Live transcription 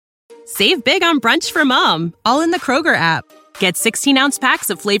Save big on brunch for mom, all in the Kroger app. Get 16-ounce packs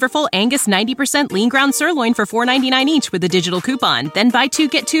of flavorful Angus 90% lean ground sirloin for $4.99 each with a digital coupon. Then buy 2,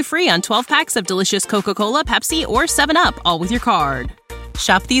 get 2 free on 12 packs of delicious Coca-Cola, Pepsi, or 7-Up, all with your card.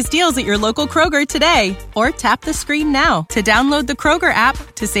 Shop these deals at your local Kroger today, or tap the screen now to download the Kroger app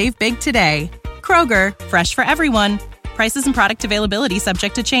to save big today. Kroger, fresh for everyone. Prices and product availability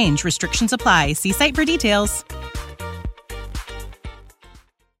subject to change. Restrictions apply. See site for details.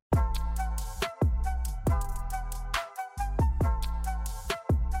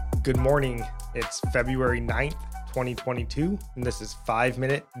 Good morning. It's February 9th, 2022, and this is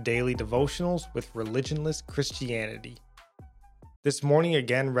 5-Minute Daily Devotionals with Religionless Christianity. This morning,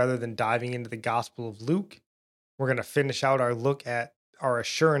 again, rather than diving into the Gospel of Luke, we're going to finish out our look at our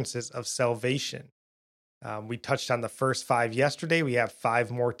assurances of salvation. We touched on the first 5 yesterday. We have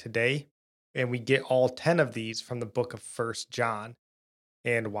 5 more today, and we get all 10 of these from the book of 1 John.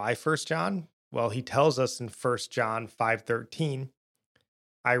 And why 1 John? Well, he tells us in 1 John 5:13,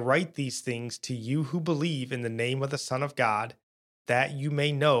 I write these things to you who believe in the name of the Son of God, that you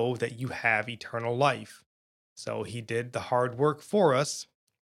may know that you have eternal life. So he did the hard work for us.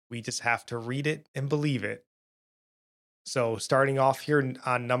 We just have to read it and believe it. So starting off here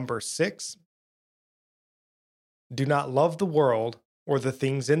on number 6, do not love the world or the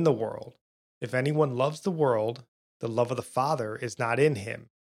things in the world. If anyone loves the world, the love of the Father is not in him.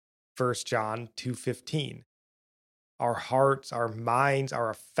 1 John 2:15. Our hearts, our minds, our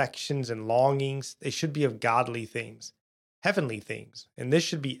affections and longings, they should be of godly things, heavenly things, and this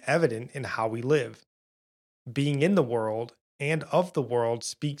should be evident in how we live. Being in the world and of the world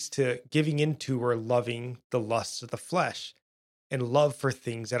speaks to giving into or loving the lusts of the flesh and love for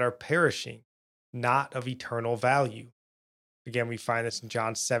things that are perishing, not of eternal value. Again, we find this in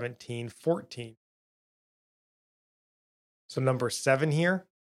John 17:14. So number 7 here.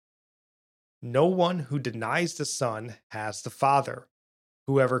 No one who denies the Son has the Father.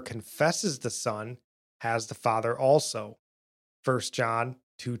 Whoever confesses the Son has the Father also. 1 John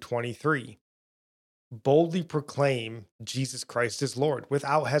 2:23. Boldly proclaim Jesus Christ is Lord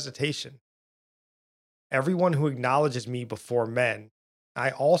without hesitation. Everyone who acknowledges me before men,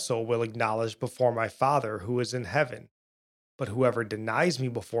 I also will acknowledge before my Father who is in heaven. But whoever denies me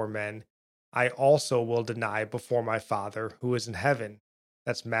before men, I also will deny before my Father who is in heaven.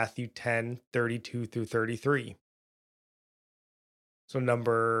 That's Matthew 10:32 through 33. So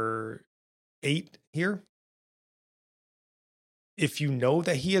number 8 here. If you know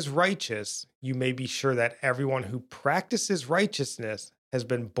that he is righteous, you may be sure that everyone who practices righteousness has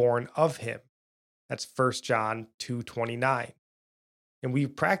been born of him. That's 1 John 2:29. And we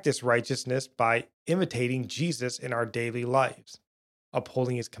practice righteousness by imitating Jesus in our daily lives,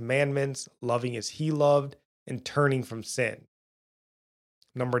 upholding his commandments, loving as he loved, and turning from sin.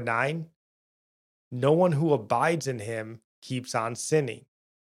 Number 9, no one who abides in him keeps on sinning.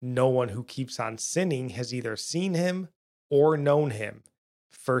 No one who keeps on sinning has either seen him or known him.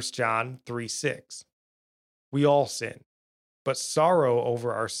 1 John 3:6. We all sin, but sorrow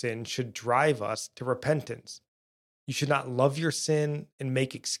over our sin should drive us to repentance. You should not love your sin and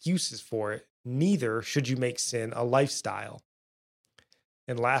make excuses for it. Neither should you make sin a lifestyle.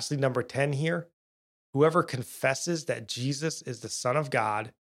 And lastly, number 10 here. Whoever confesses that Jesus is the Son of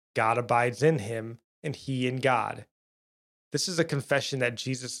God, God abides in him, and he in God. This is a confession that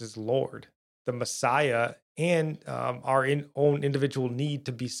Jesus is Lord, the Messiah, and our own individual need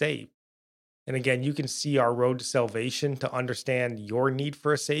to be saved. And again, you can see our road to salvation to understand your need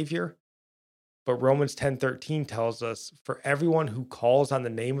for a Savior. But Romans 10:13 tells us, for everyone who calls on the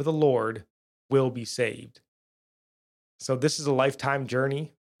name of the Lord will be saved. So this is a lifetime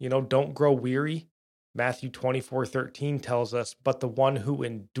journey. Don't grow weary. Matthew 24:13 tells us, but the one who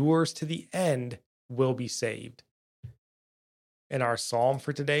endures to the end will be saved. And our psalm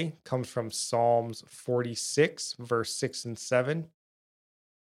for today comes from Psalms 46, verse 6 and 7.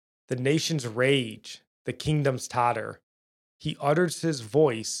 The nations rage, the kingdoms totter. He utters his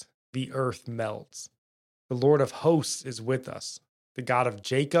voice, the earth melts. The Lord of hosts is with us. The God of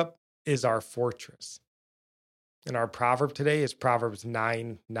Jacob is our fortress. And our proverb today is Proverbs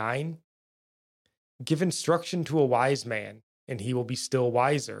 9:9. Give instruction to a wise man, and he will be still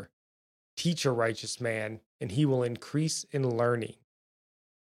wiser. Teach a righteous man, and he will increase in learning.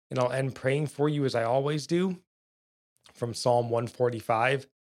 And I'll end praying for you as I always do from Psalm 145.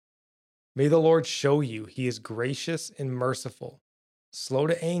 May the Lord show you he is gracious and merciful, slow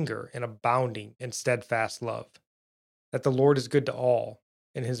to anger and abounding in steadfast love. That the Lord is good to all,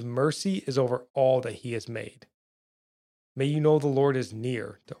 and his mercy is over all that he has made. May you know the Lord is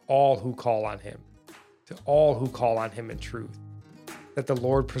near to all who call on him in truth. that the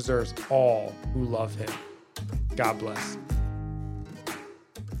Lord preserves all who love him. God bless.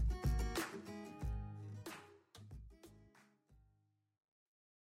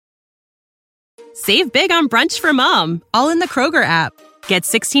 Save big on brunch for mom, all in the Kroger app. Get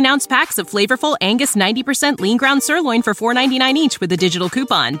 16-ounce packs of flavorful Angus 90% lean ground sirloin for $4.99 each with a digital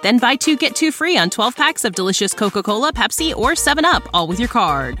coupon. Then buy 2, get 2 free on 12 packs of delicious Coca-Cola, Pepsi, or 7-Up, all with your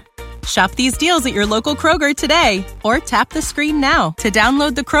card. Shop these deals at your local Kroger today, or tap the screen now to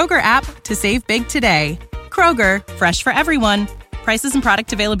download the Kroger app to save big today. Kroger, fresh for everyone. Prices and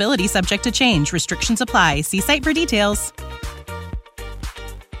product availability subject to change. Restrictions apply. See site for details.